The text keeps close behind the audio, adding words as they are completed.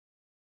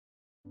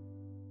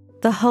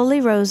The Holy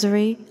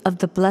Rosary of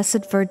the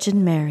Blessed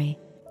Virgin Mary,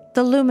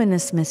 the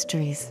Luminous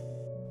Mysteries.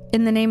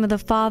 In the name of the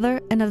Father,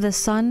 and of the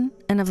Son,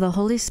 and of the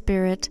Holy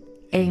Spirit.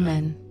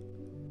 Amen.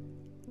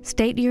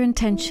 State your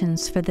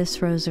intentions for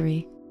this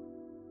rosary.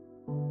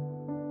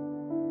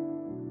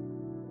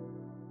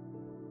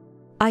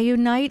 I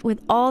unite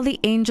with all the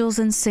angels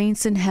and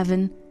saints in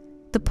heaven,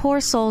 the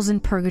poor souls in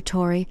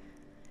purgatory,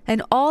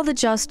 and all the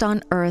just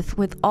on earth,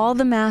 with all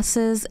the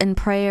masses and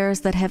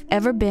prayers that have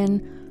ever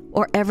been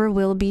or ever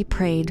will be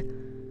prayed,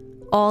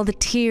 all the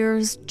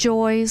tears,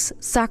 joys,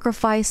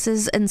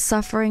 sacrifices, and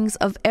sufferings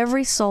of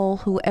every soul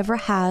who ever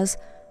has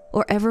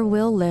or ever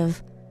will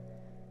live.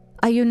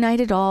 I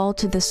unite it all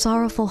to the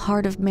sorrowful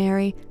heart of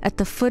Mary at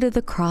the foot of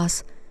the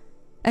cross,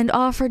 and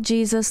offer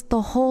Jesus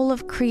the whole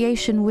of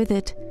creation with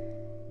it,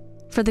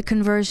 for the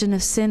conversion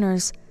of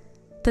sinners,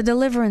 the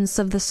deliverance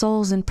of the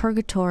souls in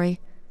purgatory,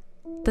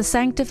 the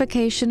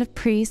sanctification of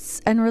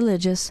priests and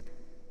religious,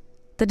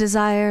 the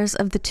desires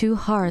of the two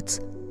hearts,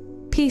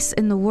 peace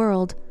in the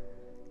world,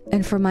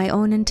 and for my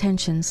own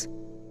intentions.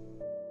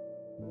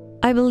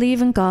 I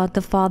believe in God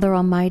the Father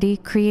Almighty,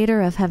 creator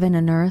of heaven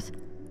and earth,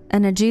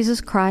 and in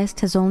Jesus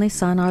Christ, his only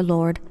Son, our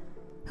Lord,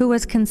 who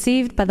was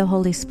conceived by the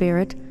Holy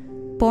Spirit,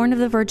 born of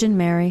the Virgin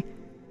Mary,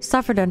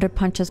 suffered under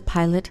Pontius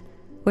Pilate,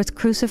 was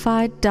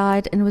crucified,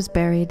 died, and was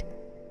buried.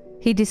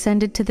 He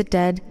descended to the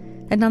dead,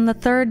 and on the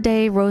third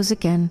day rose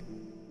again.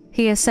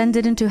 He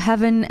ascended into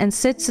heaven and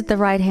sits at the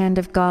right hand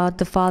of God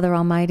the Father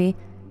Almighty,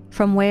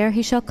 from where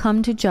he shall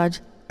come to judge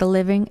the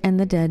living and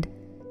the dead.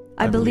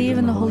 I believe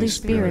in the Holy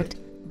Spirit,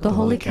 the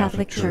Holy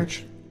Catholic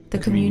Church, the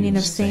communion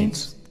of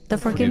saints, the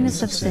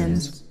forgiveness of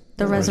sins,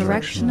 the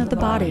resurrection of the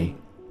body,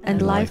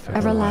 and life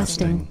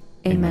everlasting.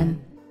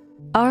 Amen.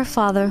 Our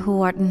Father,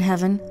 who art in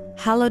heaven,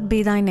 hallowed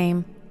be thy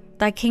name.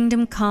 Thy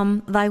kingdom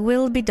come, thy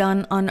will be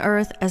done on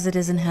earth as it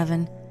is in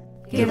heaven.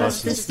 Give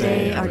us this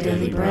day our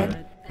daily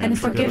bread, and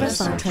forgive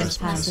us our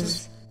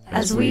trespasses,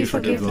 as we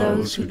forgive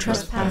those who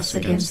trespass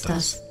against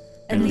us.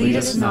 And lead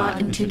us not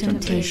into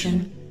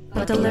temptation,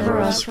 but deliver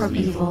us from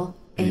evil.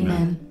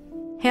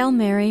 Amen. Hail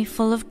Mary,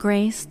 full of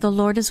grace, the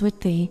Lord is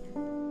with thee.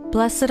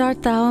 Blessed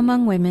art thou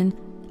among women,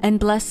 and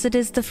blessed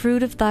is the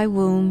fruit of thy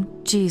womb,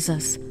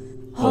 Jesus.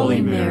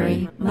 Holy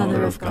Mary,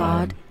 Mother of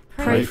God,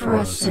 pray for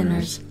us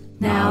sinners,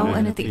 now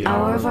and at the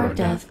hour of our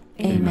death.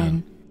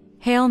 Amen.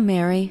 Hail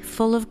Mary,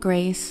 full of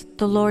grace,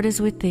 the Lord is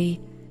with thee.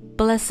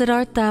 Blessed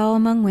art thou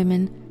among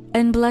women,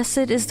 and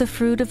blessed is the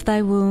fruit of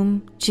thy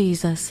womb,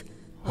 Jesus.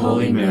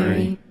 Holy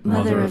Mary,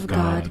 Mother of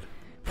God,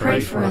 pray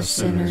for us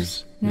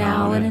sinners,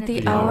 now and at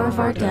the hour of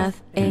our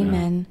death.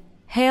 Amen.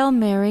 Hail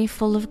Mary,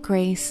 full of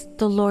grace,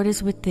 the Lord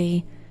is with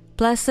thee.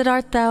 Blessed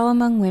art thou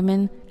among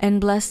women,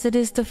 and blessed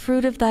is the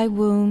fruit of thy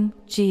womb,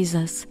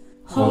 Jesus.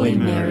 Holy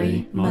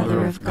Mary,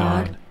 Mother of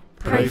God,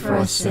 pray for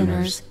us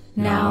sinners,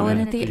 now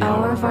and at the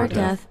hour of our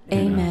death.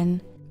 Amen.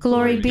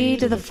 Glory be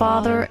to the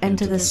Father, and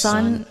to the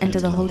Son, and to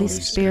the Holy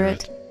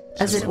Spirit,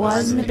 as it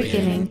was in the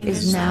beginning,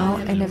 is now,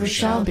 and ever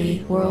shall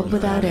be, world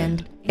without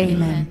end.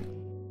 Amen.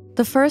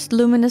 The first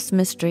luminous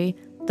mystery,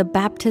 the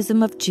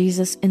baptism of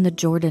Jesus in the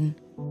Jordan.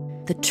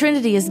 The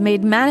Trinity is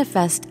made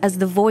manifest as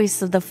the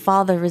voice of the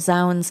Father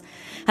resounds,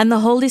 and the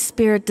Holy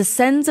Spirit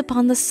descends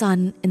upon the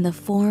Son in the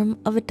form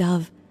of a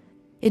dove.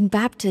 In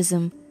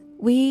baptism,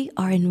 we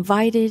are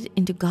invited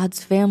into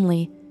God's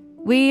family.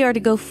 We are to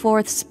go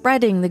forth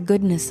spreading the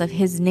goodness of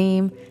His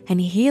name and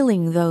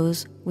healing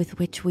those with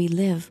which we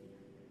live.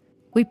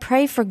 We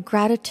pray for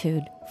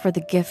gratitude for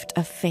the gift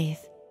of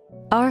faith.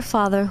 Our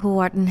Father, who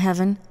art in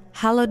heaven,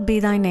 hallowed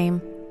be thy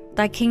name.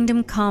 Thy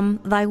kingdom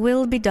come, thy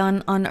will be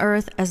done on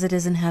earth as it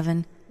is in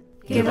heaven.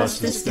 Give us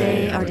this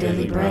day our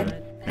daily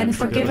bread, and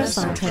forgive us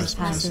our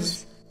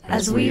trespasses,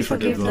 as we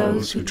forgive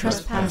those who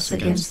trespass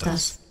against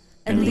us.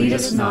 And lead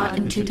us not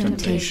into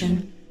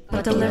temptation,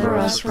 but deliver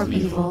us from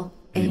evil.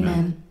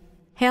 Amen.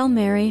 Hail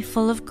Mary,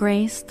 full of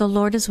grace, the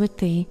Lord is with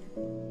thee.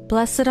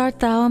 Blessed art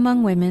thou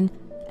among women,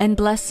 and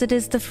blessed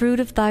is the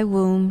fruit of thy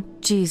womb,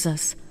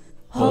 Jesus.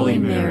 Holy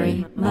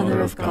Mary,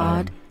 Mother of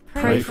God,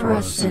 pray for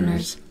us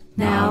sinners,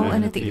 now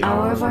and at the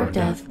hour of our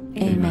death.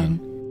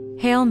 Amen.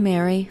 Hail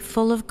Mary,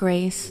 full of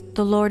grace,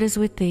 the Lord is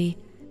with thee.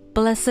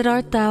 Blessed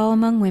art thou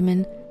among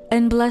women,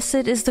 and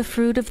blessed is the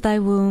fruit of thy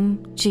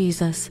womb,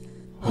 Jesus.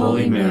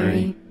 Holy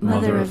Mary,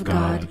 Mother of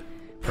God,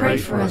 pray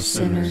for us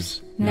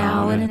sinners,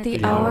 now and at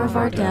the hour of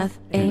our death.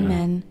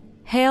 Amen.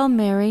 Hail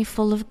Mary,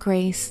 full of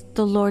grace,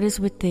 the Lord is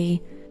with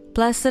thee.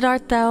 Blessed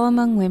art thou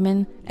among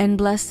women, and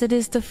blessed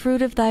is the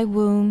fruit of thy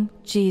womb,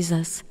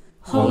 Jesus.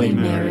 Holy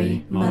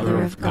Mary,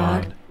 Mother of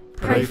God,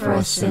 pray for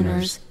us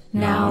sinners,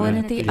 now and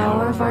at the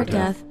hour of our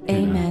death.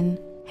 Amen.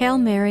 Hail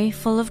Mary,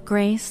 full of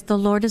grace, the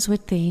Lord is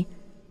with thee.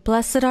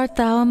 Blessed art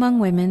thou among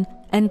women,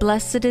 and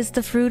blessed is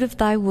the fruit of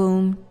thy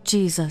womb,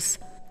 Jesus.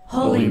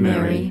 Holy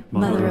Mary,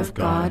 Mother of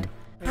God,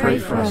 pray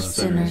for us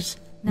sinners,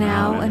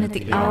 now and at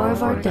the hour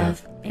of our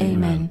death.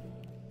 Amen.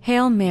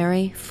 Hail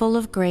Mary, full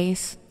of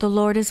grace, the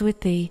Lord is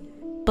with thee.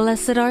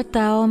 Blessed art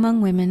thou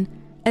among women,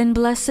 and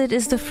blessed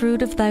is the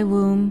fruit of thy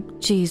womb,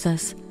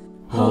 Jesus.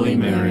 Holy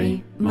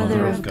Mary,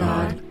 Mother of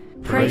God,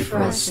 pray for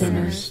us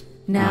sinners,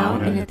 now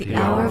and at the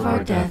hour of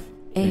our death.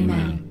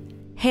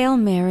 Amen. Hail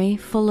Mary,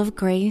 full of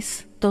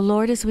grace, the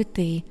Lord is with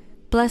thee.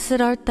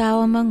 Blessed art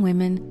thou among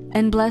women,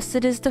 and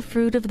blessed is the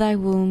fruit of thy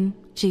womb,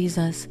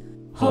 Jesus.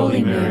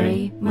 Holy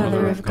Mary,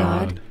 Mother of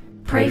God,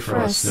 pray for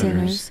us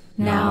sinners,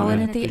 now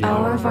and at the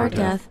hour of our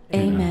death.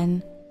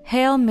 Amen.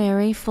 Hail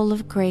Mary, full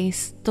of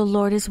grace, the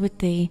Lord is with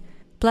thee.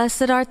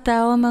 Blessed art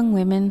thou among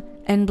women,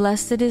 and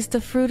blessed is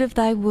the fruit of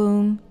thy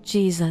womb,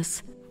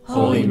 Jesus.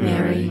 Holy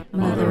Mary,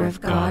 Mother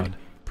of God,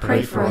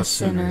 pray for us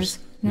sinners,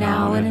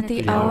 now and at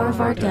the hour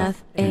of our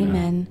death.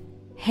 Amen.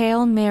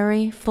 Hail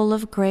Mary, full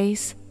of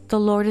grace, the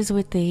Lord is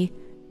with thee.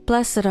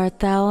 Blessed art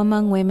thou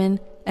among women,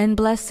 and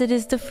blessed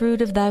is the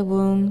fruit of thy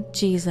womb,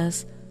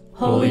 Jesus.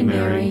 Holy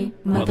Mary,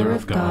 Mother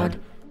of God,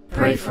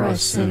 pray for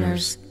us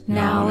sinners,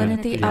 now and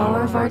at the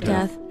hour of our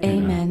death.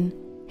 Amen.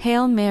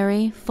 Hail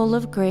Mary, full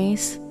of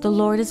grace, the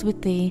Lord is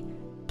with thee.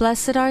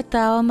 Blessed art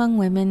thou among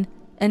women,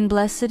 and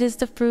blessed is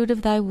the fruit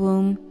of thy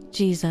womb,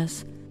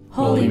 Jesus.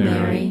 Holy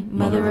Mary,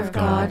 Mother of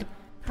God,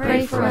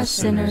 pray for us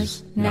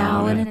sinners,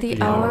 now and at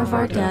the hour of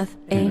our death.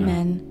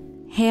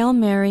 Amen. Hail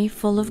Mary,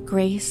 full of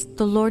grace,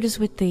 the Lord is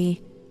with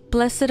thee.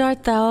 Blessed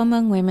art thou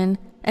among women,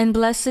 and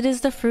blessed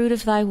is the fruit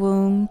of thy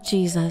womb,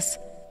 Jesus.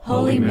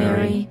 Holy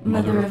Mary,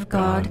 Mother of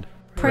God,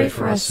 pray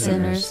for us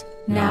sinners,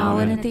 now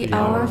and at the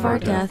hour of our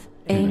death.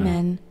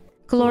 Amen.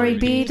 Glory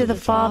be to the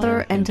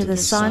Father, and to the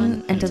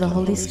Son, and to the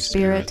Holy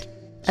Spirit,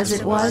 as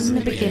it was in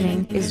the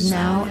beginning, is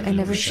now, and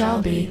ever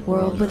shall be,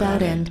 world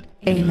without end.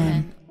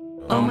 Amen.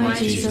 O my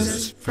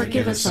Jesus,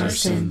 forgive us our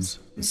sins,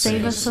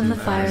 save us from the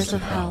fires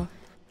of hell.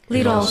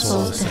 Lead all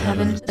souls to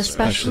heaven,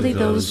 especially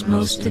those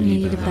most in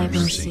need of thy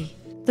mercy.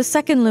 The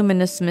second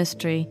luminous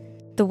mystery,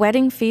 the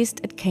wedding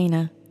feast at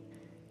Cana.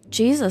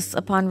 Jesus,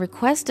 upon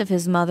request of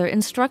his mother,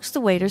 instructs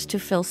the waiters to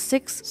fill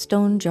 6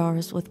 stone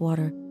jars with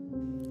water.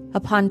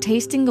 Upon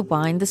tasting the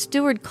wine, the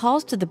steward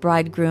calls to the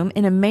bridegroom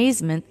in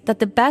amazement that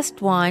the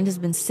best wine has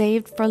been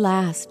saved for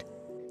last.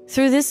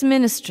 Through this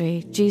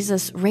ministry,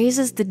 Jesus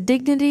raises the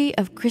dignity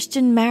of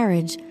Christian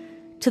marriage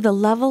to the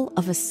level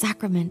of a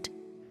sacrament.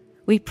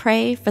 We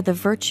pray for the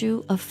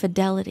virtue of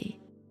fidelity.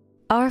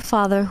 Our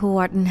Father, who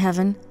art in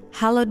heaven,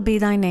 hallowed be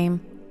thy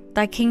name.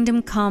 Thy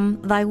kingdom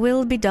come, thy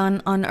will be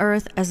done on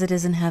earth as it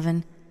is in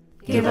heaven.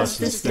 Give us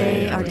this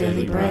day our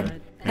daily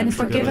bread, and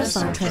forgive us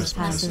our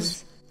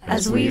trespasses,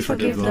 as we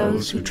forgive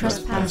those who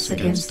trespass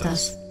against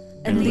us.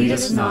 And lead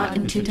us not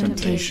into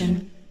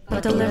temptation,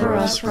 but deliver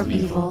us from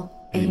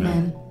evil.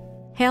 Amen.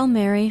 Hail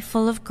Mary,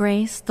 full of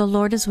grace, the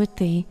Lord is with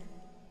thee.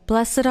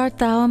 Blessed art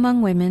thou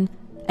among women,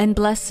 and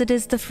blessed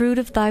is the fruit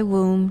of thy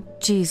womb,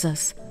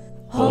 Jesus.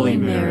 Holy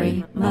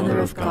Mary, Mother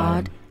of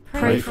God,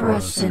 pray for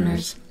us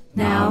sinners,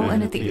 now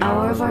and at the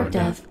hour of our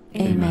death.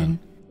 Amen.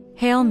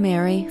 Hail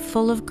Mary,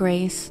 full of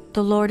grace,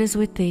 the Lord is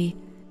with thee.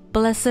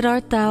 Blessed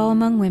art thou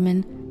among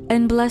women,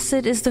 and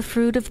blessed is the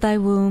fruit of thy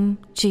womb,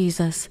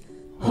 Jesus.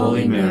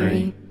 Holy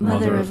Mary,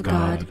 Mother of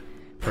God,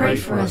 pray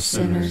for us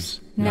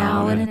sinners,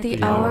 now and at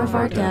the hour of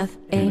our death.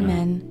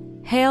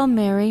 Amen. Hail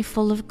Mary,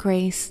 full of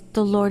grace,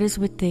 the Lord is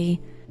with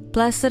thee.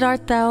 Blessed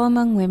art thou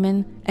among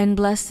women, and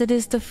blessed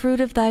is the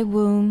fruit of thy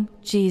womb,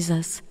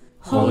 Jesus.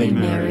 Holy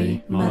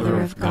Mary, Mother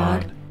of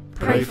God,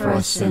 pray for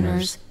us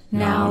sinners,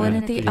 now and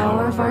at the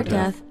hour of our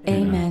death.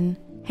 Amen.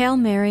 Hail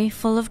Mary,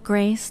 full of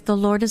grace, the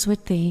Lord is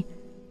with thee.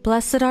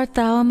 Blessed art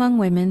thou among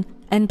women,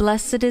 and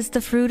blessed is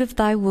the fruit of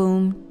thy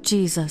womb,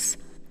 Jesus.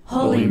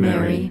 Holy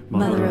Mary,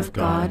 Mother of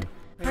God,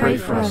 pray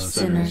for us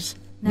sinners,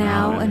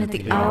 now and at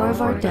the hour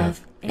of our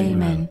death.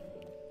 Amen.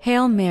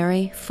 Hail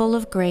Mary, full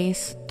of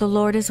grace, the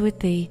Lord is with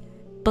thee.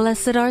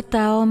 Blessed art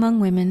thou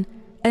among women,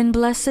 and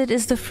blessed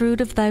is the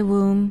fruit of thy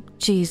womb,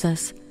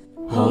 Jesus.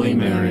 Holy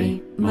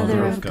Mary,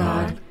 Mother of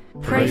God,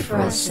 pray for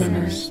us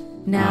sinners,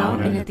 now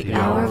and at the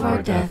hour of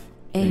our death.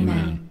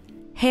 Amen.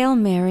 Hail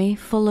Mary,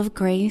 full of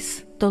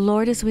grace, the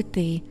Lord is with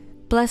thee.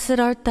 Blessed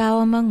art thou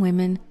among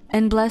women,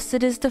 and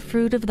blessed is the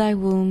fruit of thy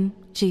womb,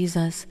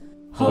 Jesus.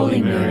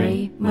 Holy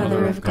Mary,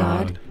 Mother of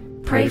God,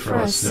 pray for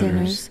us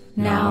sinners,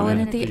 now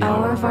and at the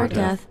hour of our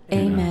death.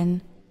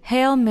 Amen.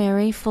 Hail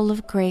Mary, full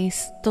of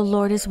grace, the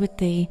Lord is with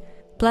thee.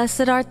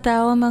 Blessed art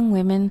thou among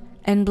women,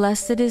 and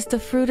blessed is the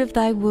fruit of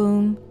thy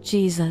womb,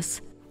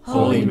 Jesus.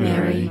 Holy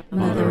Mary,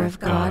 Mother of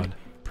God,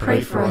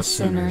 pray for us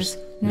sinners,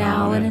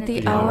 now and at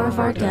the hour of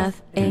our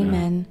death.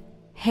 Amen.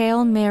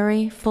 Hail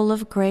Mary, full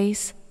of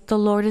grace, the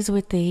Lord is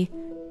with thee.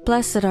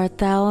 Blessed art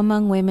thou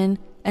among women,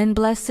 and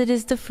blessed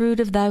is the fruit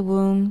of thy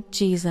womb,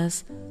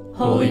 Jesus.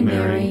 Holy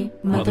Mary,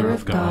 Mother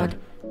of God,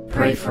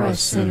 pray for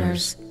us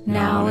sinners,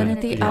 now and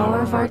at the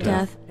hour of our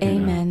death.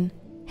 Amen.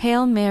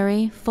 Hail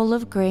Mary, full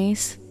of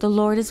grace, the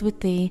Lord is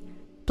with thee.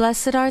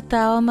 Blessed art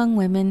thou among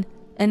women,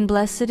 and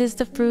blessed is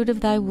the fruit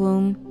of thy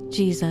womb,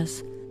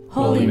 Jesus.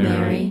 Holy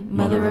Mary,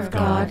 Mother of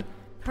God,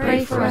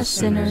 pray for us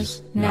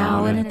sinners,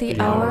 now and at the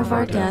hour of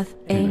our death.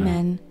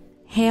 Amen.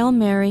 Hail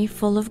Mary,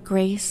 full of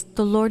grace,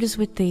 the Lord is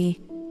with thee.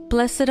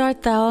 Blessed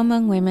art thou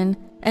among women,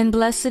 and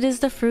blessed is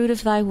the fruit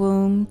of thy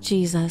womb,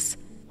 Jesus.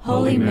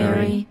 Holy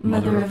Mary,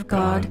 Mother of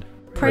God,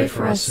 pray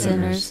for us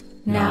sinners,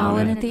 now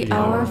and at the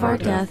hour of our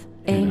death.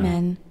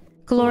 Amen.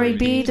 Glory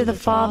be to the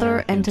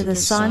Father, and to the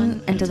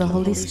Son, and to the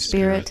Holy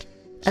Spirit,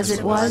 as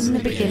it was in the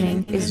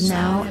beginning, is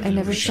now, and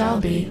ever shall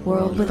be,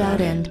 world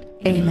without end.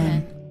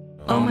 Amen.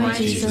 O my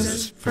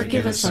Jesus,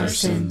 forgive us our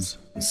sins,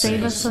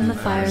 save us from the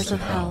fires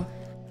of hell.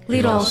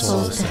 Lead all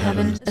souls to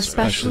heaven,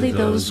 especially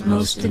those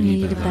most in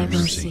need of thy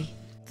mercy.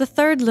 The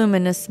third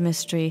luminous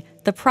mystery,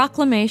 the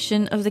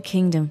proclamation of the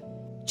kingdom.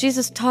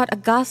 Jesus taught a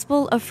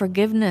gospel of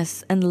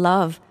forgiveness and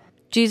love.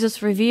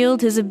 Jesus revealed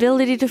his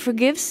ability to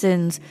forgive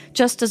sins,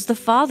 just as the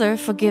Father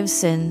forgives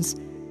sins.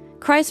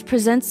 Christ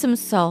presents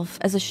himself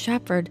as a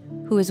shepherd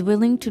who is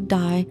willing to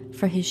die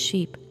for his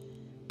sheep.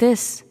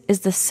 This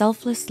is the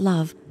selfless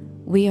love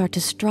we are to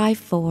strive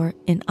for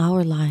in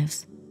our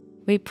lives.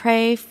 We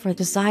pray for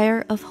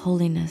desire of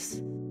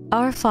holiness.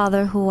 Our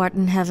Father who art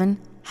in heaven,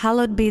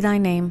 hallowed be thy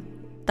name.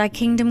 Thy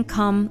kingdom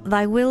come,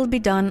 thy will be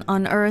done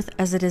on earth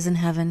as it is in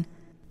heaven.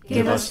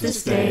 Give us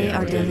this day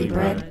our daily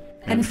bread,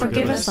 and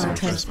forgive us our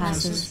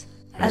trespasses,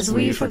 as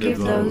we forgive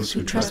those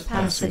who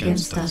trespass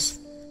against us.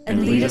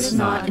 And lead us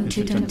not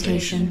into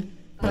temptation,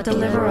 but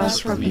deliver us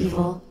from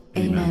evil.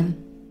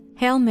 Amen.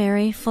 Hail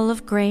Mary, full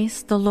of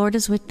grace, the Lord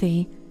is with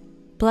thee.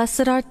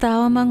 Blessed art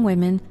thou among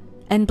women,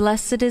 and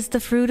blessed is the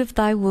fruit of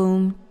thy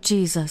womb,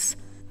 Jesus.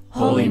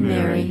 Holy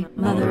Mary,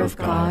 Mother of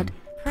God,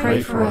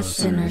 pray for us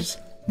sinners,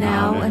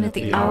 now and at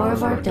the hour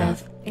of our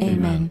death.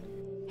 Amen.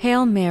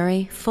 Hail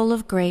Mary, full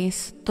of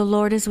grace, the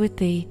Lord is with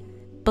thee.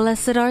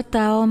 Blessed art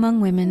thou among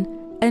women,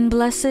 and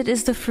blessed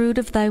is the fruit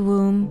of thy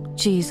womb,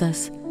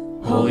 Jesus.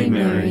 Holy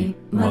Mary,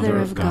 Mother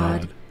of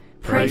God,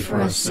 pray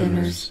for us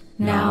sinners,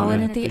 now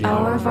and at the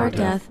hour of our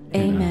death.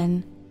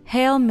 Amen.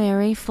 Hail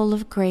Mary, full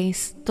of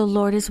grace, the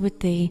Lord is with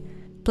thee.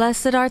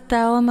 Blessed art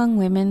thou among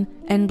women,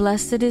 and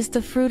blessed is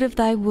the fruit of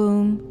thy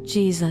womb,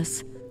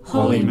 Jesus.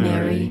 Holy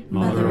Mary,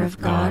 Mother of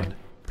God,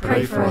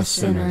 pray for us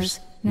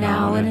sinners,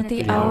 now and at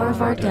the hour of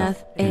our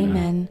death.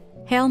 Amen.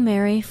 Hail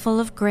Mary, full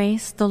of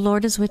grace, the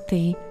Lord is with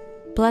thee.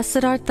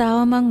 Blessed art thou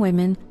among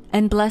women,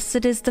 and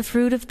blessed is the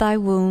fruit of thy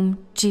womb,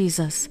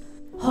 Jesus.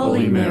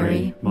 Holy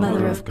Mary,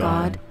 Mother of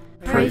God,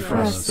 pray for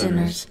us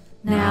sinners,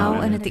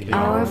 now and at the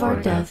hour of our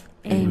death.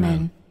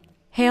 Amen.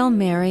 Hail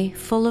Mary,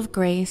 full of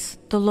grace,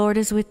 the Lord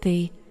is with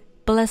thee.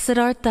 Blessed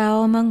art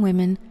thou among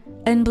women,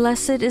 and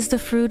blessed is the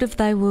fruit of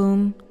thy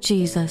womb,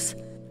 Jesus.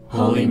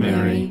 Holy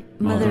Mary,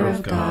 Mother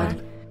of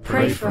God,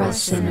 pray for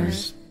us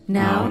sinners,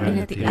 now and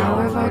at the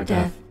hour of our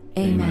death.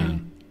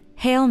 Amen.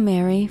 Hail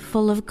Mary,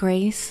 full of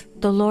grace,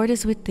 the Lord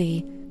is with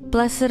thee.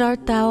 Blessed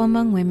art thou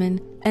among women,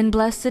 and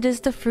blessed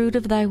is the fruit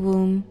of thy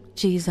womb,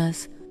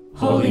 Jesus.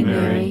 Holy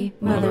Mary,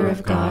 Mother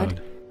of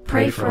God,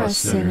 pray for us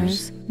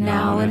sinners,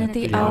 now and at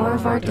the hour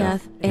of our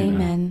death.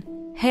 Amen.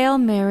 Hail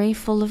Mary,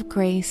 full of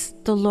grace,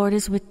 the Lord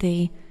is with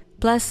thee.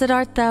 Blessed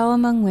art thou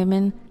among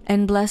women,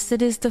 and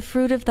blessed is the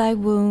fruit of thy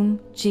womb,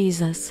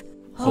 Jesus.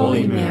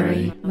 Holy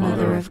Mary,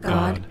 Mother of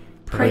God,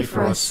 pray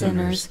for us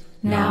sinners,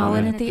 now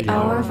and at the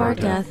hour of our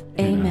death.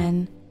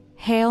 Amen.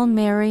 Hail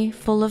Mary,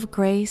 full of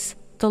grace,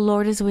 the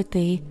Lord is with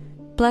thee.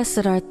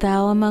 Blessed art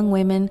thou among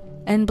women,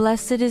 and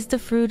blessed is the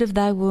fruit of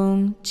thy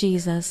womb,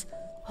 Jesus.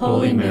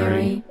 Holy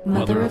Mary,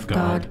 Mother of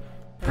God,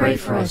 pray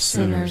for us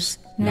sinners,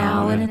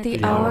 now and at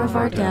the hour of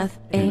our death.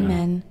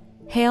 Amen.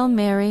 Hail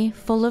Mary,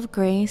 full of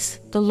grace,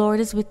 the Lord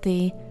is with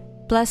thee.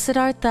 Blessed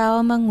art thou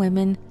among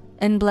women,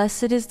 and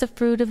blessed is the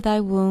fruit of thy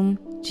womb,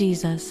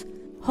 Jesus.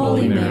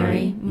 Holy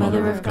Mary,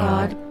 Mother of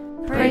God,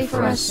 pray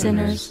for us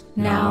sinners,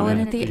 now and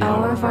at the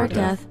hour of our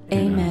death.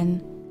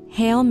 Amen.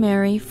 Hail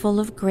Mary, full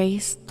of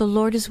grace, the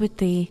Lord is with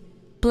thee.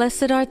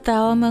 Blessed art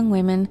thou among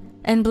women,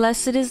 and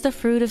blessed is the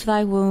fruit of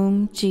thy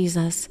womb,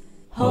 Jesus.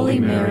 Holy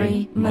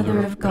Mary, Mother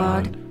of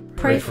God,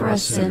 pray for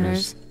us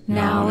sinners,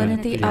 now and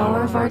at the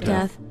hour of our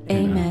death.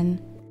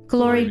 Amen.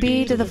 Glory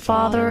be to the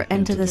Father,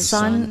 and to the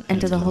Son, and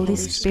to the Holy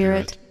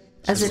Spirit,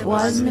 as it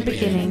was in the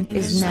beginning,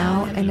 is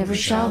now, and ever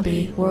shall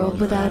be, world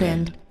without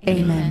end.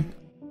 Amen.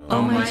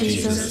 O my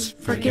Jesus,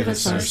 forgive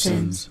us our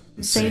sins,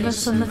 save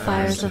us from the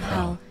fires of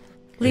hell.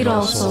 Lead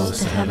all souls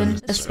to heaven,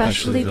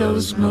 especially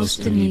those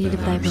most in need of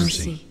thy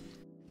mercy.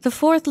 The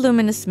fourth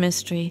luminous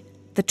mystery,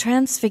 the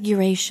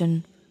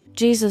Transfiguration.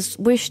 Jesus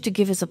wished to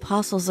give his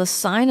apostles a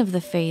sign of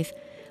the faith,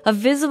 a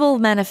visible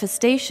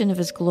manifestation of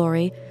his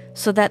glory,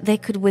 so that they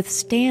could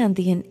withstand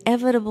the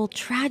inevitable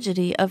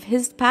tragedy of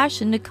his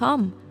passion to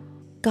come.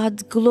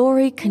 God's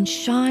glory can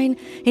shine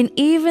in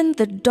even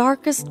the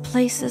darkest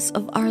places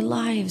of our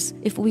lives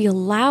if we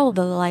allow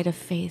the light of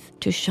faith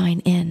to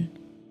shine in.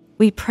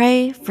 We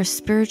pray for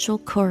spiritual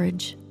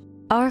courage.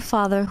 Our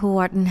Father who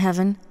art in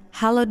heaven,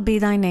 hallowed be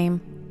thy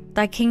name.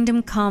 Thy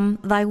kingdom come,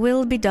 thy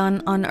will be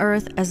done on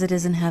earth as it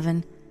is in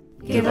heaven.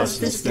 Give us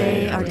this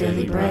day our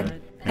daily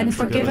bread, and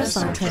forgive us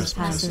our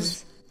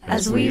trespasses,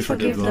 as we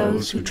forgive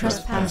those who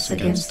trespass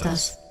against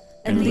us.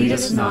 And lead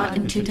us not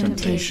into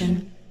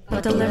temptation,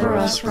 but deliver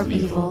us from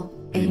evil.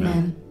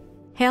 Amen.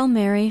 Hail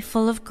Mary,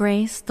 full of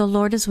grace, the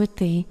Lord is with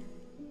thee.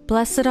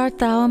 Blessed art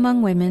thou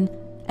among women,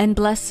 and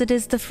blessed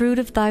is the fruit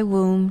of thy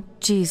womb,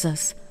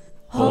 Jesus.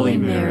 Holy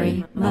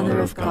Mary, Mother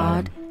of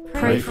God,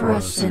 pray for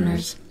us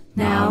sinners,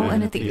 now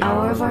and at the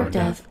hour of our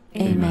death.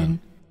 Amen.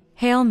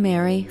 Hail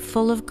Mary,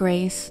 full of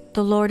grace,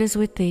 the Lord is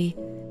with thee.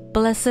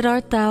 Blessed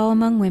art thou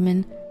among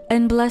women,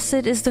 and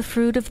blessed is the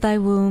fruit of thy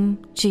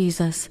womb,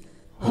 Jesus.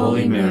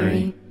 Holy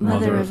Mary,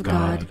 Mother of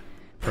God,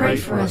 pray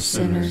for us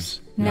sinners,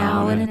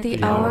 now and at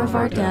the hour of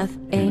our death.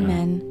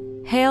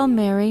 Amen. Hail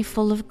Mary,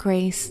 full of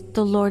grace,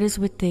 the Lord is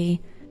with thee.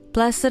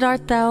 Blessed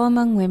art thou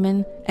among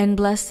women, and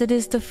blessed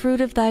is the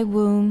fruit of thy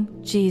womb,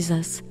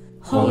 Jesus.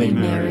 Holy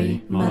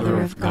Mary,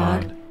 Mother of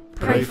God,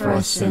 pray for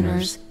us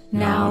sinners,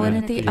 now and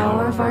at the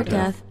hour of our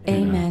death.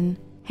 Amen.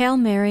 Hail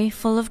Mary,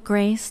 full of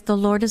grace, the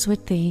Lord is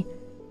with thee.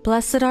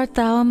 Blessed art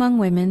thou among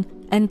women,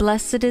 and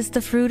blessed is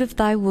the fruit of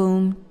thy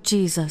womb,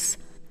 Jesus.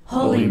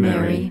 Holy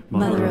Mary,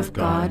 Mother of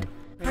God,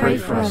 pray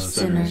for us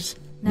sinners,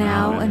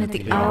 now and at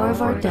the hour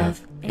of our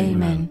death.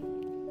 Amen.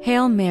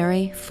 Hail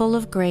Mary, full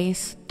of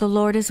grace, the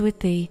Lord is with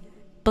thee.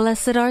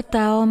 Blessed art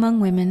thou among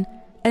women,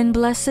 and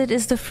blessed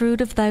is the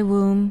fruit of thy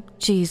womb,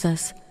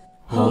 Jesus.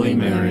 Holy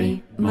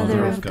Mary,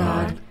 Mother of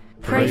God,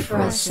 pray for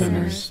us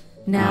sinners,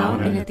 now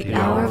and at the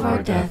hour of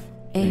our death.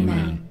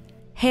 Amen.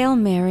 Hail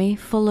Mary,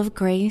 full of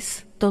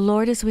grace, the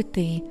Lord is with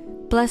thee.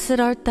 Blessed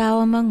art thou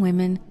among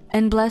women,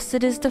 and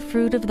blessed is the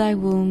fruit of thy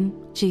womb,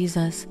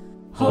 Jesus.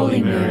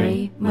 Holy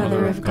Mary,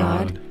 Mother of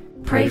God,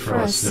 pray for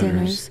us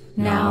sinners,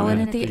 now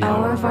and at the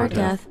hour of our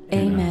death.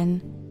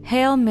 Amen.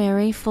 Hail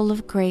Mary, full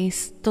of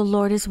grace, the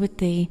Lord is with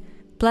thee.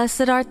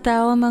 Blessed art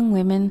thou among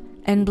women,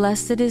 and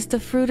blessed is the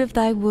fruit of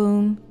thy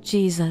womb,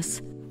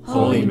 Jesus.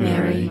 Holy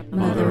Mary,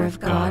 Mother of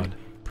God,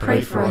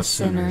 pray for us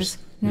sinners,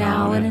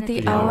 now and at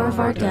the hour of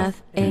our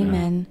death.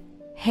 Amen.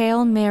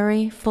 Hail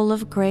Mary, full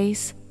of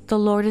grace, the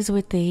Lord is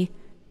with thee.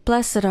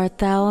 Blessed art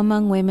thou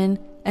among women,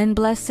 and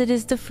blessed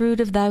is the fruit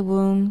of thy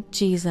womb,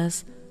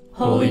 Jesus.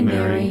 Holy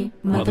Mary,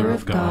 Mother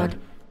of God,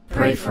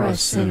 pray for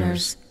us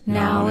sinners,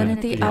 now and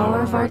at the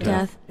hour of our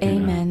death.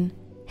 Amen.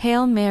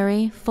 Hail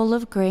Mary, full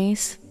of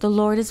grace, the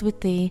Lord is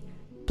with thee.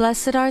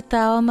 Blessed art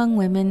thou among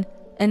women,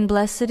 and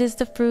blessed is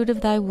the fruit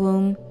of thy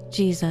womb,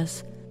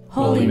 Jesus.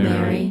 Holy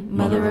Mary,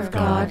 Mother of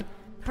God,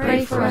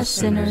 pray for us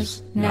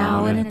sinners,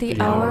 now and at the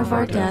hour of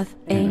our death.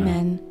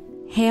 Amen.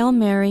 Hail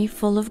Mary,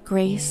 full of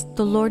grace,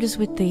 the Lord is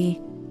with thee.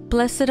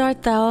 Blessed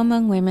art thou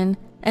among women,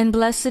 and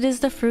blessed is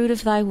the fruit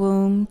of thy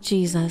womb,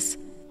 Jesus.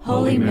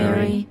 Holy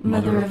Mary,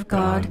 Mother of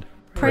God,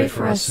 pray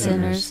for us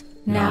sinners,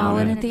 now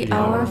and at the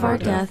hour of our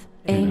death.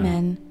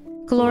 Amen.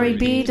 Glory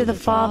be to the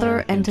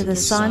Father, and to the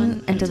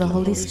Son, and to the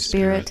Holy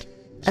Spirit,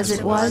 as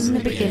it was in the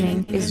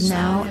beginning, is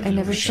now, and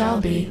ever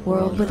shall be,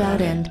 world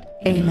without end.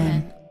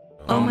 Amen.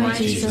 O my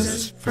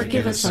Jesus,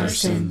 forgive us our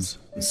sins,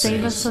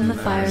 save us from the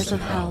fires of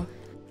hell.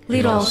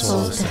 Lead all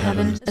souls to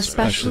heaven,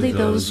 especially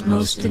those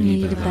most in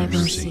need of thy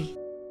mercy.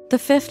 The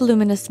fifth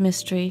luminous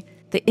mystery,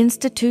 the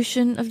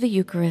institution of the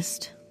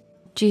Eucharist.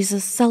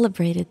 Jesus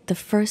celebrated the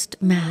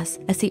first Mass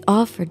as he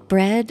offered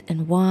bread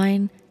and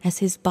wine as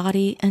his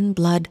body and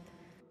blood.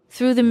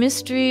 Through the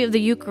mystery of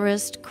the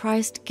Eucharist,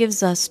 Christ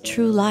gives us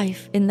true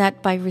life in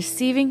that by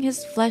receiving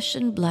his flesh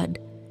and blood,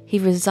 he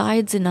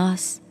resides in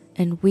us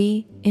and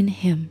we in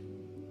him.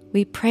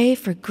 We pray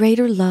for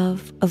greater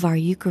love of our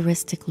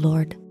Eucharistic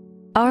Lord.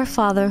 Our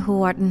Father,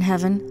 who art in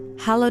heaven,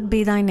 hallowed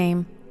be thy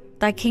name.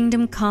 Thy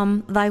kingdom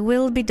come, thy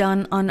will be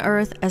done on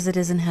earth as it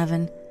is in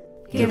heaven.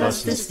 Give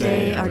us this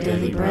day our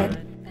daily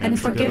bread, and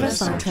forgive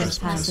us our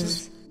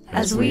trespasses,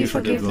 as we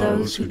forgive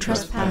those who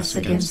trespass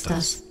against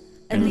us.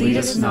 And lead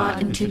us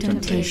not into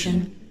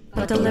temptation,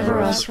 but deliver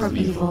us from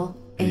evil.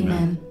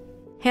 Amen.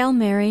 Hail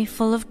Mary,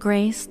 full of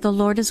grace, the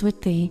Lord is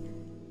with thee.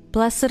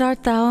 Blessed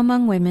art thou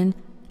among women,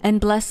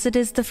 and blessed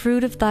is the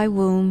fruit of thy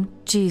womb,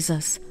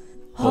 Jesus.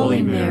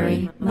 Holy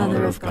Mary,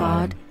 Mother of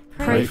God,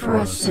 pray for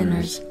us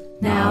sinners,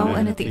 now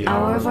and at the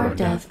hour of our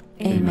death.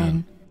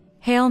 Amen.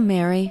 Hail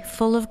Mary,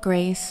 full of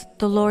grace,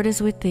 the Lord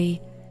is with thee.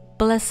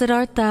 Blessed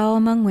art thou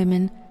among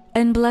women,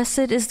 and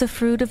blessed is the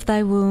fruit of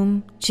thy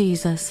womb,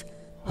 Jesus.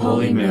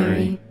 Holy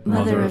Mary,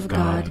 Mother of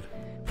God,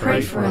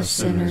 pray for us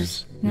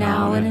sinners,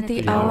 now and at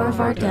the hour of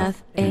our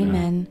death.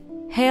 Amen.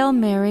 Hail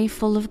Mary,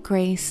 full of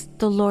grace,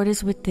 the Lord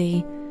is with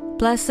thee.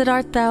 Blessed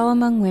art thou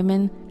among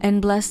women,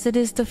 and blessed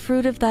is the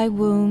fruit of thy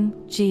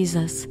womb,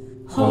 Jesus.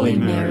 Holy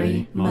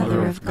Mary,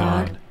 Mother of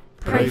God,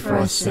 pray for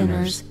us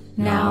sinners,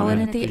 now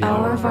and at the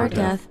hour of our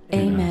death.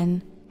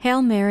 Amen.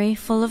 Hail Mary,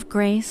 full of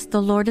grace,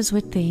 the Lord is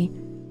with thee.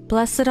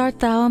 Blessed art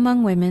thou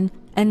among women,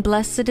 and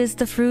blessed is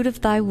the fruit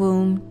of thy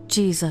womb,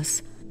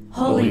 Jesus.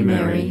 Holy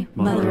Mary,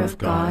 Mother of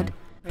God,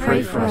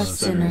 pray for us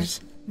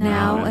sinners,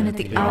 now and at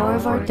the hour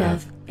of our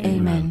death.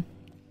 Amen.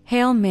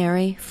 Hail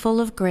Mary, full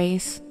of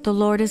grace, the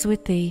Lord is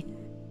with thee.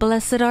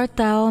 Blessed art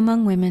thou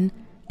among women,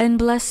 and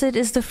blessed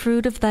is the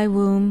fruit of thy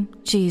womb,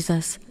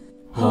 Jesus.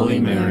 Holy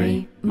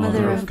Mary,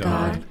 Mother of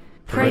God,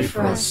 pray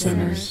for us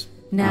sinners,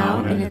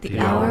 now and at the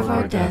hour of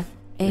our death.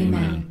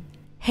 Amen.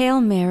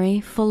 Hail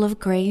Mary, full of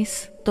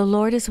grace, the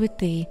Lord is with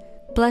thee.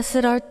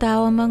 Blessed art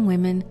thou among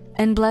women,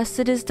 and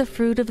blessed is the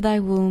fruit of thy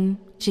womb,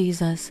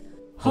 Jesus.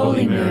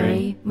 Holy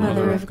Mary,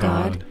 Mother of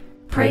God,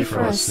 pray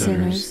for us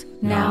sinners,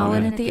 now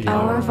and at the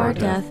hour of our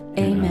death.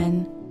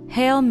 Amen.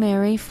 Hail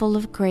Mary, full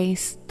of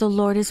grace, the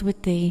Lord is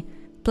with thee.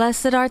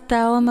 Blessed art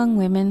thou among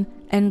women,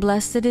 and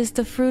blessed is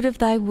the fruit of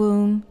thy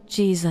womb,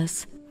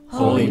 Jesus.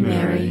 Holy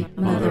Mary,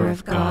 Mother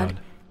of God,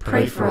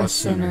 pray for us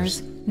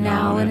sinners,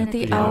 now and at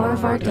the hour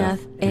of our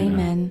death.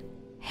 Amen.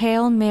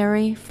 Hail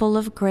Mary, full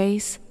of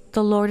grace,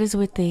 the Lord is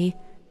with thee.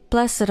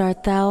 Blessed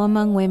art thou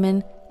among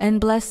women, and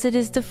blessed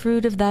is the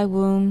fruit of thy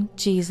womb,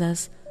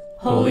 Jesus.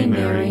 Holy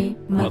Mary,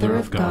 Mother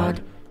of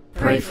God,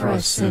 pray for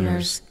us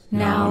sinners,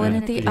 now and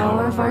at the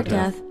hour of our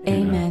death.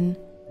 Amen.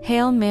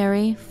 Hail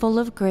Mary, full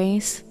of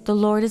grace, the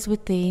Lord is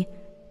with thee.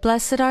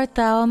 Blessed art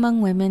thou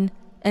among women,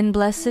 and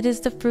blessed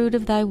is the fruit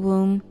of thy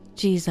womb,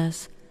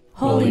 Jesus.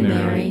 Holy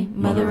Mary,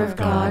 Mother of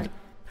God,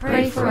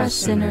 pray for us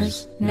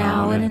sinners,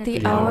 now and at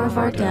the hour of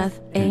our death.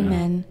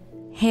 Amen.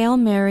 Hail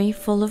Mary,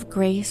 full of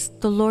grace,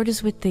 the Lord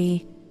is with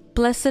thee.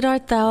 Blessed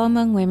art thou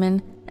among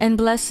women, and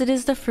blessed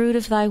is the fruit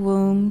of thy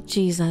womb,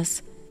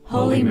 Jesus.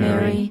 Holy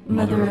Mary,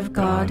 Mother of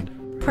God,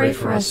 pray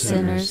for us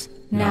sinners,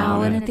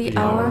 now and at the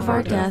hour of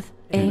our death.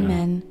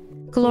 Amen.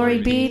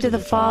 Glory be to the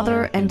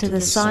Father, and to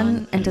the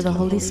Son, and to the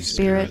Holy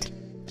Spirit,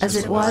 as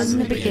it was in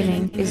the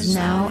beginning, is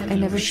now,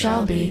 and ever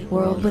shall be,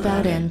 world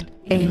without end.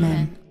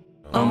 Amen.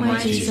 O my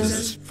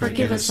Jesus,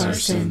 forgive us our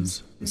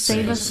sins,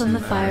 save us from the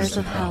fires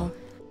of hell.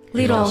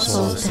 Lead all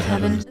souls to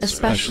heaven,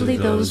 especially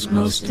those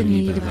most in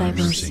need of thy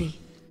mercy.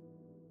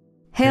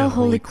 Hail,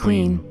 Holy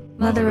Queen,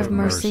 Mother of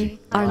mercy,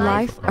 our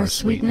life, our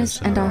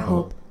sweetness, and our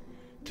hope.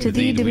 To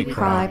thee do we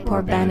cry,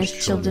 poor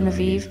banished children of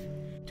Eve.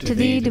 To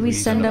thee do we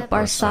send up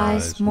our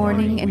sighs,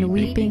 mourning and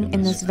weeping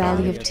in this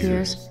valley of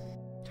tears.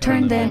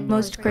 Turn then,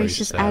 most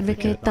gracious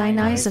Advocate, thine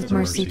eyes of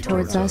mercy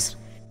towards us,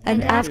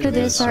 and after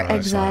this our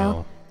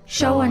exile,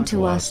 show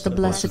unto us the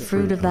blessed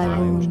fruit of thy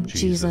womb,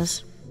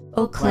 Jesus.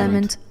 O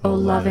clement, O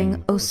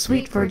loving, O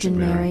sweet Virgin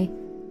Mary,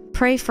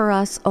 pray for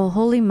us, O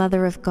Holy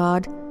Mother of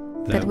God,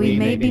 that we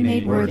may be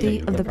made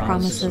worthy of the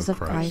promises of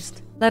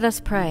Christ. Let us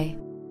pray.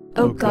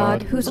 O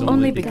God, whose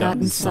only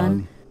begotten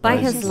Son, by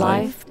his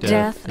life,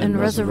 death, and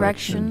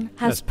resurrection,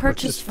 has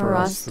purchased for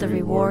us the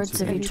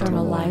rewards of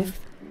eternal life,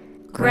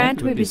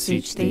 grant, we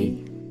beseech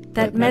thee,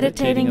 that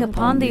meditating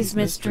upon these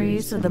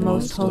mysteries of the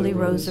most Holy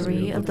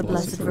Rosary of the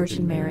Blessed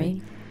Virgin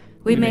Mary,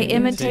 we may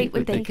imitate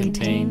what they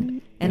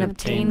contain and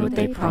obtain what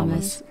they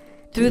promise,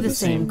 through the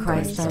same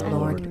Christ our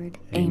Lord.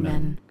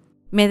 Amen.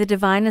 May the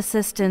divine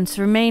assistance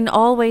remain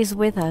always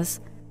with us,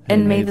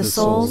 and may the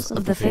souls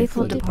of the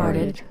faithful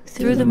departed,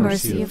 through the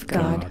mercy of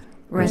God,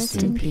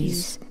 rest in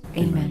peace.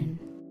 Amen.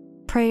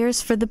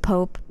 Prayers for the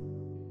Pope.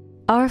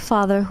 Our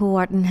Father, who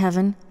art in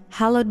heaven,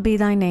 hallowed be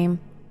thy name.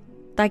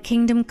 Thy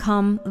kingdom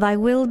come, thy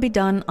will be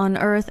done on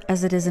earth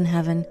as it is in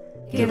heaven.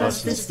 Give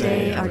us this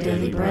day our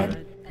daily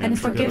bread, and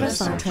forgive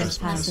us our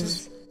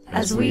trespasses,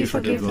 as we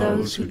forgive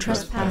those who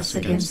trespass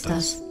against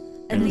us.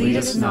 And lead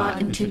us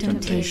not into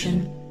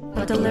temptation,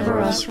 but deliver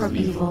us from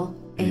evil.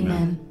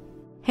 Amen.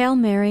 Hail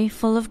Mary,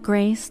 full of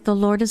grace, the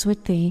Lord is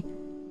with thee.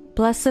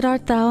 Blessed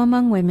art thou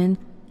among women,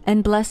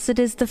 and blessed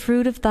is the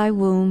fruit of thy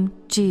womb,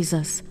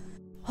 Jesus.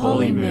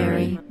 Holy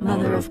Mary,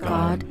 Mother of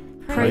God,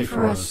 pray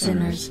for us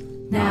sinners,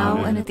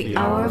 now and at the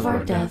hour of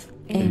our death.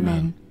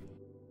 Amen.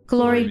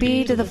 Glory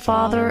be to the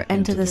Father,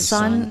 and to the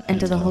Son, and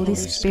to the Holy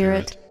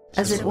Spirit,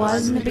 as it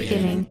was in the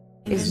beginning,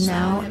 is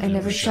now, and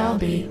ever shall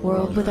be,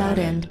 world without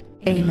end.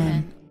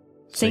 Amen.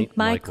 Saint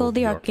Michael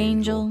the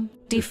Archangel,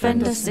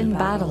 defend us in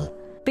battle.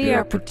 Be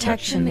our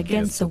protection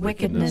against the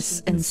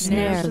wickedness and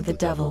snares of the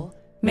devil.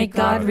 May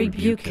God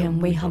rebuke him,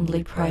 we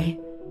humbly pray.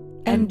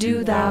 And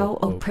do thou,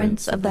 O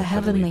Prince of the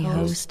heavenly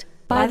host,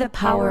 by the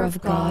power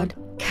of God,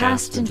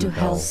 cast into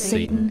hell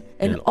Satan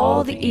and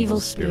all the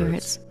evil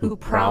spirits who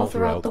prowl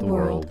throughout the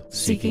world,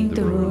 seeking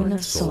the ruin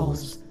of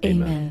souls.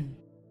 Amen.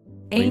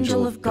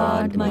 Angel of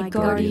God, my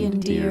guardian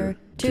dear,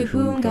 to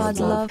whom God's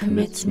love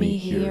commits me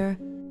here,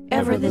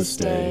 ever this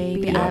day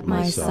be at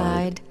my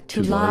side,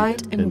 to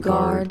light and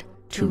guard,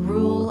 to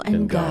rule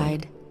and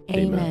guide.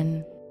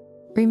 Amen.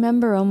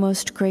 Remember, O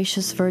most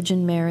gracious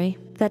Virgin Mary,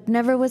 that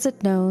never was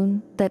it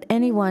known that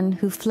anyone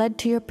who fled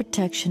to your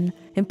protection,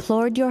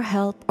 implored your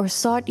help, or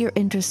sought your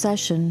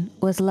intercession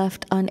was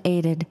left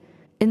unaided.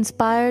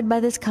 Inspired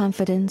by this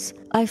confidence,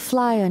 I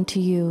fly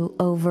unto you,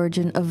 O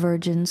Virgin of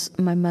Virgins,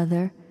 my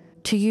Mother.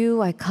 To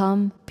you I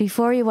come,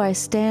 before you I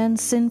stand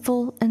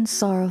sinful and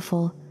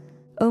sorrowful.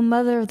 O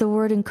Mother of the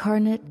Word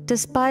incarnate,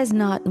 despise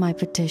not my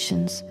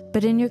petitions,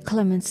 but in your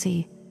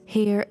clemency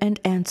hear and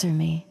answer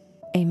me.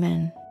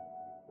 Amen.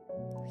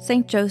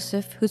 Saint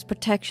Joseph, whose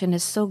protection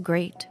is so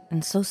great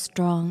and so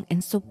strong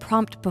and so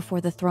prompt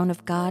before the throne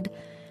of God,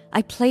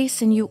 I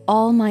place in you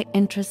all my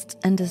interests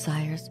and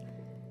desires.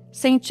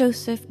 Saint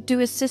Joseph,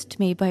 do assist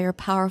me by your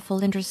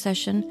powerful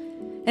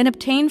intercession, and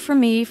obtain for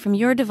me from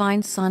your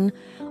divine Son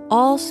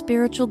all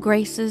spiritual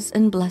graces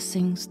and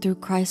blessings through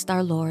Christ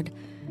our Lord,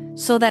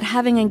 so that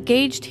having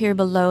engaged here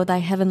below thy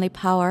heavenly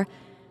power,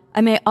 I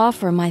may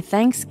offer my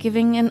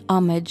thanksgiving and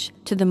homage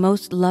to the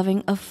most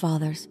loving of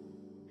fathers.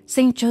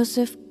 Saint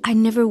Joseph, I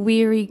never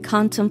weary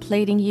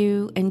contemplating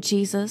you and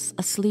Jesus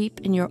asleep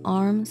in your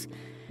arms,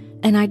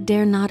 and I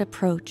dare not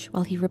approach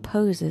while he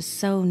reposes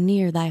so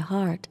near thy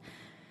heart.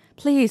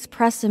 Please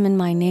press him in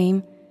my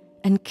name,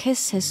 and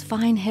kiss his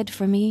fine head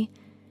for me,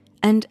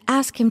 and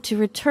ask him to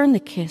return the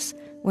kiss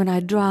when I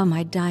draw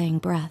my dying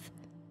breath.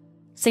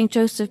 Saint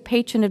Joseph,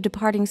 patron of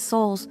departing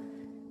souls,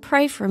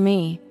 pray for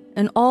me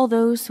and all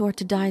those who are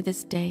to die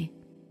this day.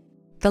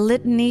 The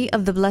Litany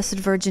of the Blessed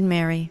Virgin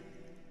Mary.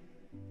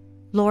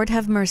 Lord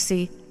have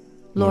mercy,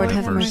 Lord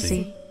have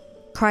mercy.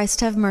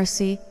 Christ have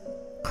mercy,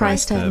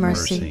 Christ have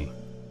mercy.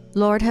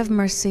 Lord have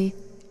mercy,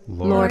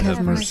 Lord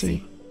have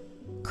mercy.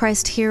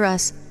 Christ hear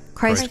us,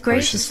 Christ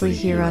graciously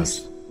hear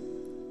us.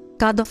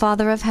 God the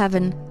Father of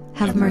heaven,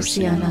 have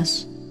mercy on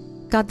us.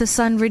 God the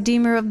Son,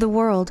 Redeemer of the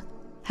world,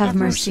 have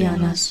mercy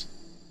on us.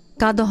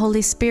 God the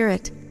Holy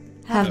Spirit,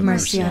 have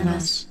mercy on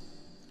us.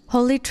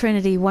 Holy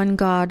Trinity, one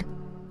God,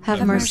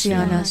 have mercy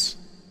on us.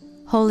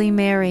 Holy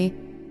Mary,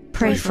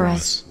 pray for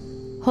us.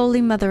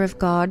 Holy Mother of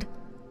God,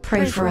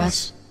 pray for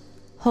us.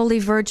 Holy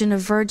Virgin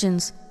of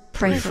Virgins,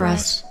 pray for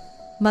us.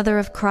 Mother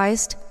of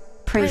Christ,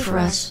 pray for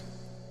us.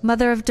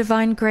 Mother of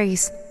divine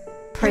grace,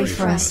 pray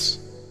for us.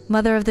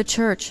 Mother of the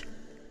Church,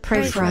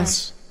 pray for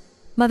us.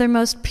 Mother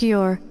most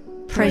pure,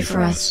 pray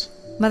for us.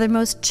 Mother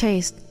most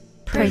chaste,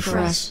 pray for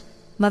us.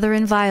 Mother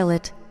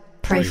inviolate,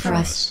 pray for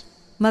us.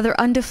 Mother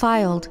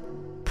undefiled,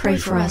 pray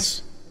for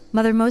us.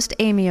 Mother most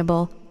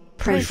amiable,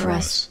 pray for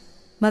us.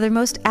 Mother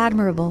most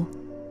admirable,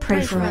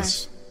 pray for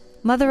us.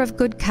 Mother of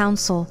good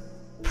counsel,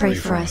 pray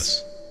for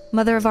us.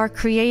 Mother of our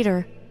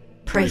Creator,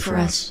 pray for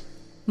us.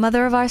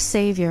 Mother of our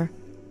Savior,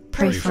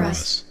 pray for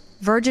us.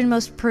 Virgin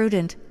most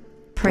prudent,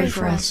 pray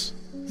for us.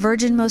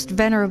 Virgin most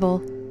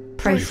venerable,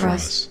 pray for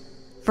us.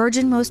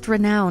 Virgin most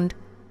renowned,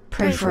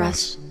 pray for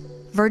us.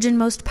 Virgin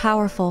most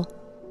powerful,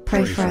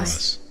 pray for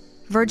us.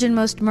 Virgin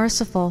most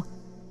merciful,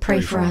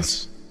 pray for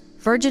us.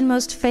 Virgin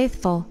most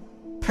faithful,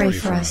 pray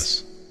for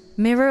us.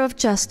 Mirror of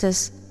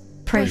justice,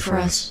 pray for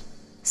us.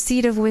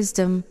 Seat of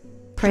wisdom,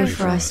 pray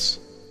for us.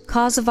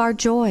 Cause of our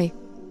joy,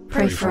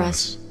 pray for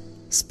us.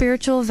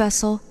 Spiritual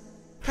vessel,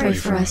 pray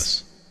for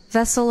us.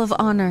 Vessel of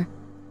honor,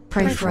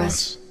 pray for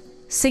us.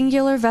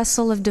 Singular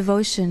vessel of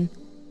devotion,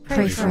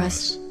 pray for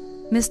us.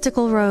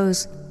 Mystical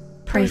rose,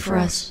 pray for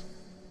us.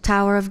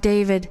 Tower of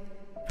David,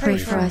 pray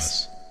for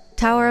us.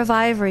 Tower of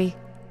ivory,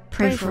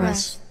 pray for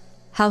us.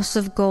 House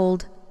of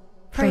gold,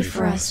 pray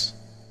for us.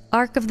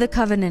 Ark of the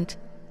covenant,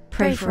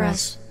 pray for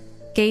us.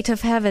 Gate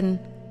of heaven,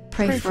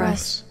 pray for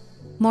us.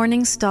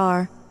 Morning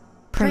star,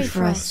 pray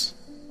for us.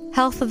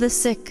 Health of the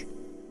sick,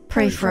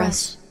 pray for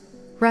us.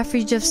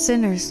 Refuge of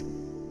sinners,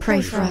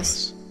 pray for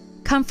us.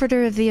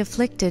 Comforter of the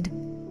afflicted,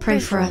 pray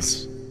for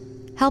us.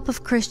 Help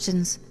of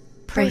Christians,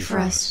 pray for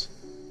us.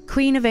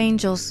 Queen of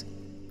angels,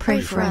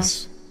 pray for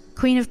us.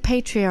 Queen of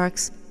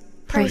patriarchs,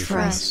 pray for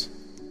us.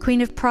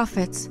 Queen of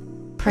prophets,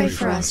 pray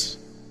for us.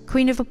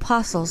 Queen of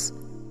apostles,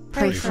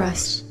 pray for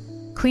us.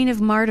 Queen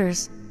of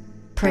martyrs,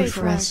 pray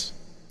for us.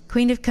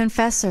 Queen of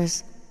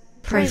confessors,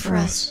 pray for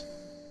us.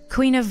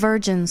 Queen of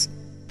virgins,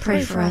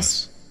 pray for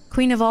us.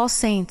 Queen of all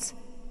saints,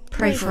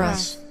 pray for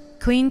us.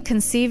 Queen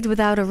conceived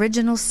without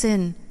original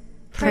sin,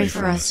 pray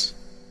for us.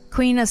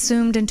 Queen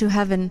assumed into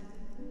heaven,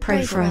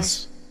 pray for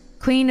us.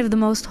 Queen of the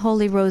most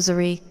Holy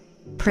Rosary,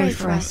 pray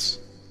for us.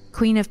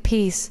 Queen of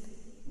peace,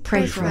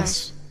 pray for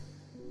us.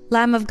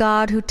 Lamb of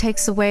God who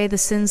takes away the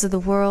sins of the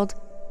world,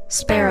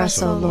 spare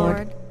us, O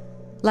Lord.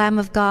 Lamb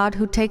of God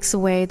who takes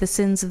away the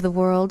sins of the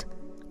world,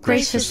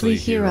 graciously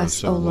hear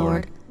us, O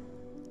Lord.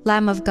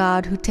 Lamb of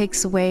God who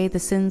takes away the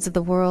sins of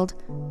the world,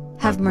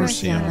 have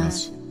mercy on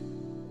us.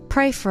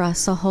 Pray for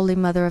us, O Holy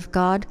Mother of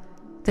God,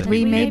 that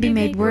we may be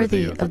made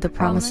worthy of the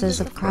promises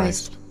of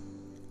Christ.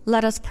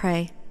 Let us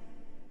pray.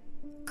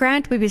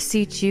 Grant, we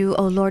beseech you,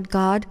 O Lord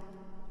God,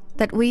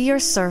 that we, your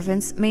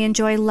servants, may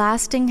enjoy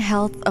lasting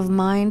health of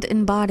mind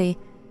and body,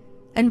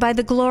 and by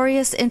the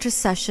glorious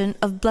intercession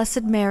of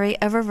Blessed Mary,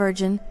 ever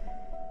Virgin,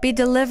 be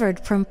delivered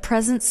from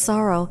present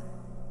sorrow,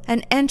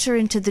 and enter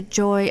into the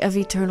joy of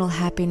eternal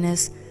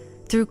happiness,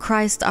 through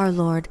Christ our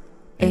Lord.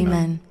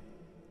 Amen.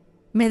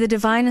 May the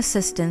divine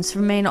assistance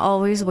remain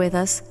always with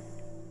us,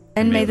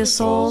 and may the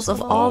souls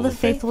of all the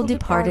faithful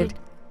departed,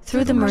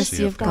 through the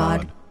mercy of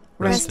God,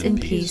 rest in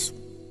peace.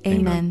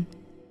 Amen.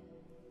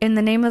 In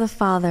the name of the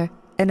Father,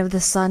 and of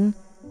the Son,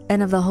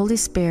 and of the Holy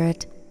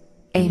Spirit.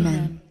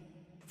 Amen.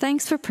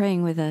 Thanks for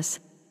praying with us.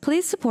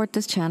 Please support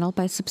this channel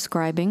by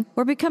subscribing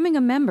or becoming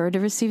a member to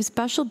receive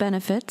special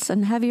benefits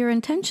and have your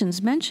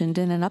intentions mentioned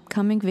in an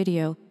upcoming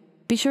video.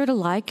 Be sure to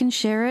like and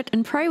share it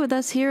and pray with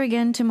us here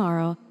again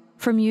tomorrow.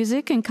 For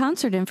music and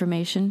concert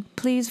information,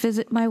 please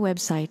visit my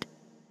website.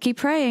 Keep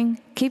praying,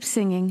 keep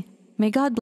singing. May God bless.